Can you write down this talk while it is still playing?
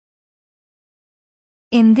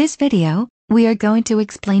In this video, we are going to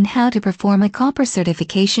explain how to perform a copper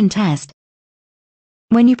certification test.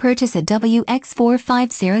 When you purchase a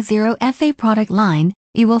WX4500FA product line,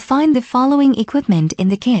 you will find the following equipment in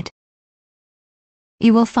the kit.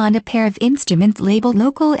 You will find a pair of instruments labeled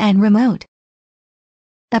local and remote,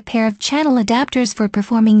 a pair of channel adapters for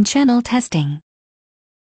performing channel testing,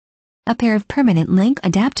 a pair of permanent link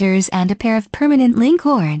adapters and a pair of permanent link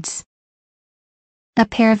cords, a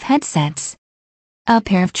pair of headsets, a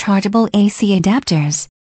pair of chargeable AC adapters,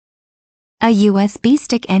 a USB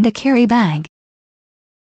stick and a carry bag.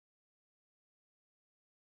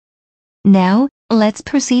 Now, let's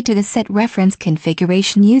proceed to the set reference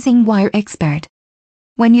configuration using WireXpert.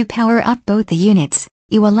 When you power up both the units,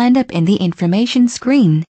 you will end up in the information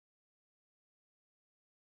screen.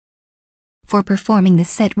 For performing the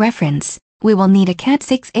set reference, we will need a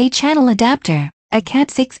Cat6a channel adapter, a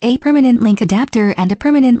Cat6a permanent link adapter and a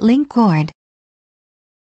permanent link cord.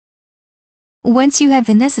 Once you have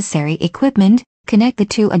the necessary equipment, connect the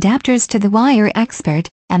two adapters to the WireXpert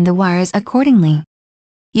and the wires accordingly.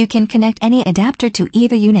 You can connect any adapter to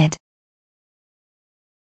either unit.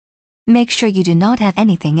 Make sure you do not have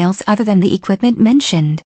anything else other than the equipment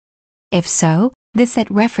mentioned. If so, the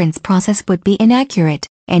set reference process would be inaccurate,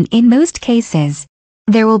 and in most cases,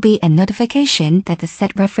 there will be a notification that the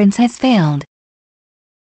set reference has failed.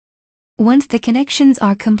 Once the connections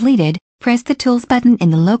are completed, press the Tools button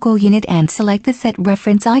in the local unit and select the set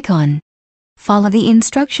reference icon. Follow the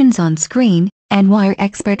instructions on screen, and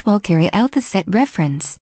WireXpert will carry out the set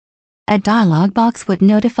reference. A dialog box would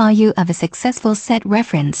notify you of a successful set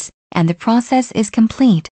reference, and the process is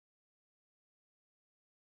complete.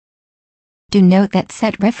 Do note that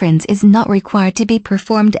set reference is not required to be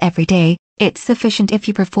performed every day, it's sufficient if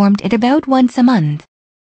you performed it about once a month.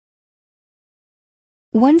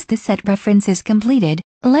 Once the set reference is completed,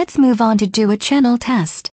 let's move on to do a channel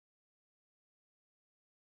test.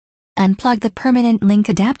 Unplug the permanent link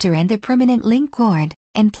adapter and the permanent link cord,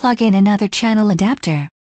 and plug in another channel adapter.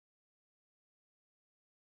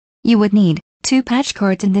 You would need 2 patch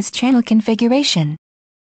cords in this channel configuration.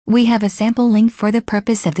 We have a sample link for the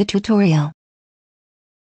purpose of the tutorial.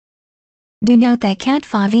 Do note that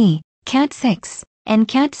Cat5e, Cat6, and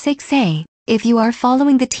Cat6a, if you are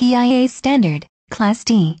following the TIA standard, Class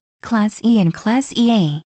D, Class E and Class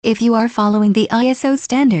EA, if you are following the ISO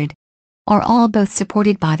standard, are all both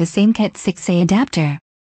supported by the same Cat6a adapter.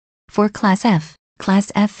 For Class F,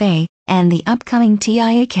 Class FA, and the upcoming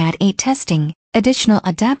TIA Cat8 testing, additional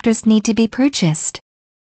adapters need to be purchased.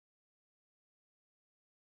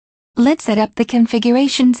 Let's set up the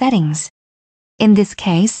configuration settings. In this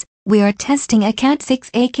case, we are testing a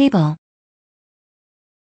Cat6a cable.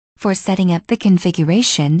 For setting up the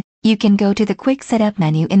configuration, you can go to the Quick Setup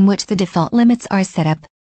menu in which the default limits are set up.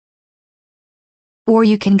 Or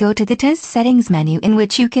you can go to the Test Settings menu in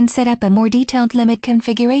which you can set up a more detailed limit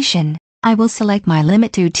configuration. I will select my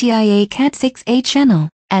limit to TIA Cat6a channel,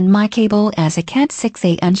 and my cable as a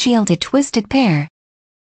Cat6a unshielded twisted pair.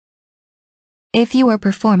 If you are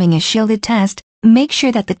performing a shielded test, make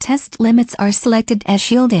sure that the test limits are selected as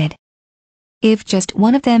shielded. If just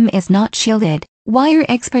one of them is not shielded,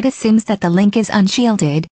 WireXpert assumes that the link is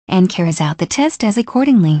unshielded, and carries out the test as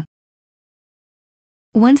accordingly.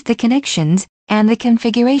 Once the connections and the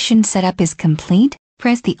configuration setup is complete,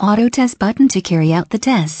 press the Auto Test button to carry out the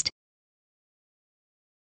test.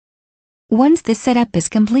 Once the setup is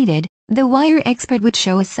completed, the WireXpert would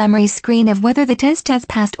show a summary screen of whether the test has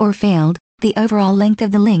passed or failed, the overall length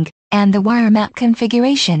of the link, and the wire map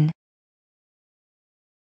configuration.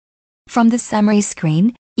 From the summary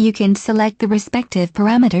screen, you can select the respective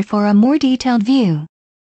parameter for a more detailed view.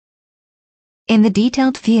 In the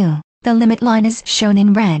detailed view, the limit line is shown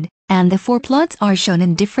in red, and the 4 plots are shown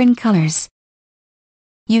in different colors.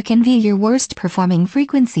 You can view your worst performing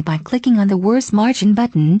frequency by clicking on the worst margin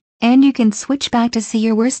button, and you can switch back to see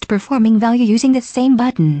your worst performing value using the same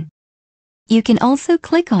button. You can also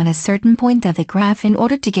click on a certain point of the graph in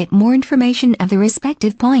order to get more information of the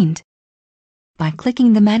respective point. By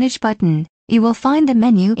clicking the Manage button, you will find a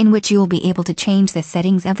menu in which you will be able to change the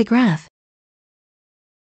settings of the graph.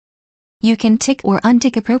 You can tick or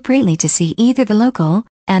untick appropriately to see either the local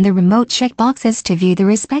and the remote checkboxes to view the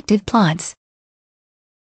respective plots.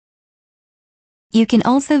 You can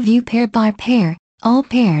also view pair by pair, all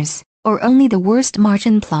pairs, or only the worst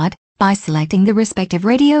margin plot by selecting the respective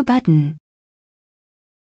radio button.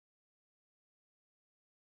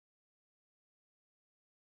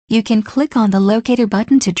 You can click on the Locator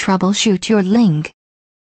button to troubleshoot your link.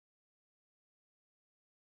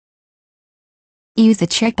 Use the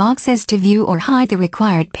checkboxes to view or hide the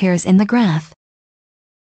required pairs in the graph.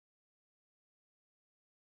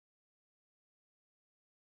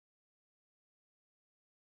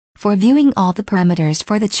 For viewing all the parameters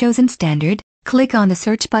for the chosen standard, click on the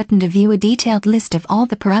search button to view a detailed list of all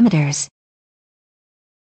the parameters.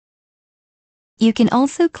 You can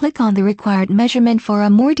also click on the required measurement for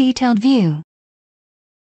a more detailed view.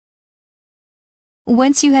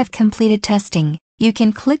 Once you have completed testing, you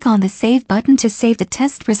can click on the Save button to save the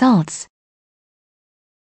test results.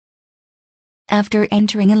 After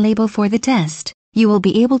entering a label for the test, you will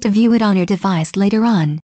be able to view it on your device later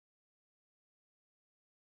on.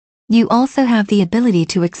 You also have the ability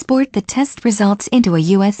to export the test results into a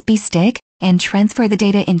USB stick and transfer the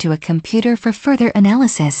data into a computer for further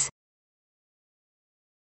analysis.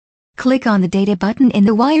 Click on the Data button in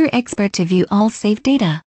the WireXpert to view all saved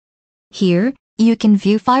data. Here, you can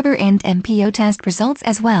view fiber and MPO test results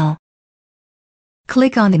as well.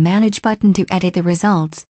 Click on the Manage button to edit the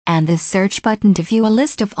results, and the Search button to view a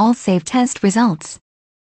list of all saved test results.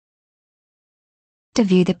 To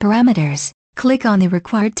view the parameters, click on the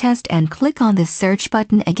required test and click on the Search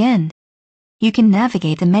button again. You can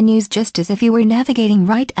navigate the menus just as if you were navigating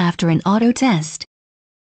right after an auto test.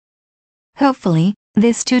 Hopefully,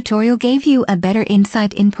 this tutorial gave you a better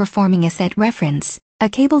insight in performing a set reference, a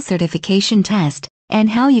cable certification test, and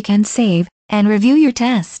how you can save and review your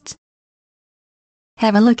tests.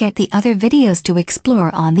 Have a look at the other videos to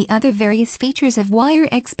explore on the other various features of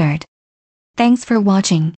WireXpert. Thanks for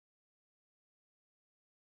watching.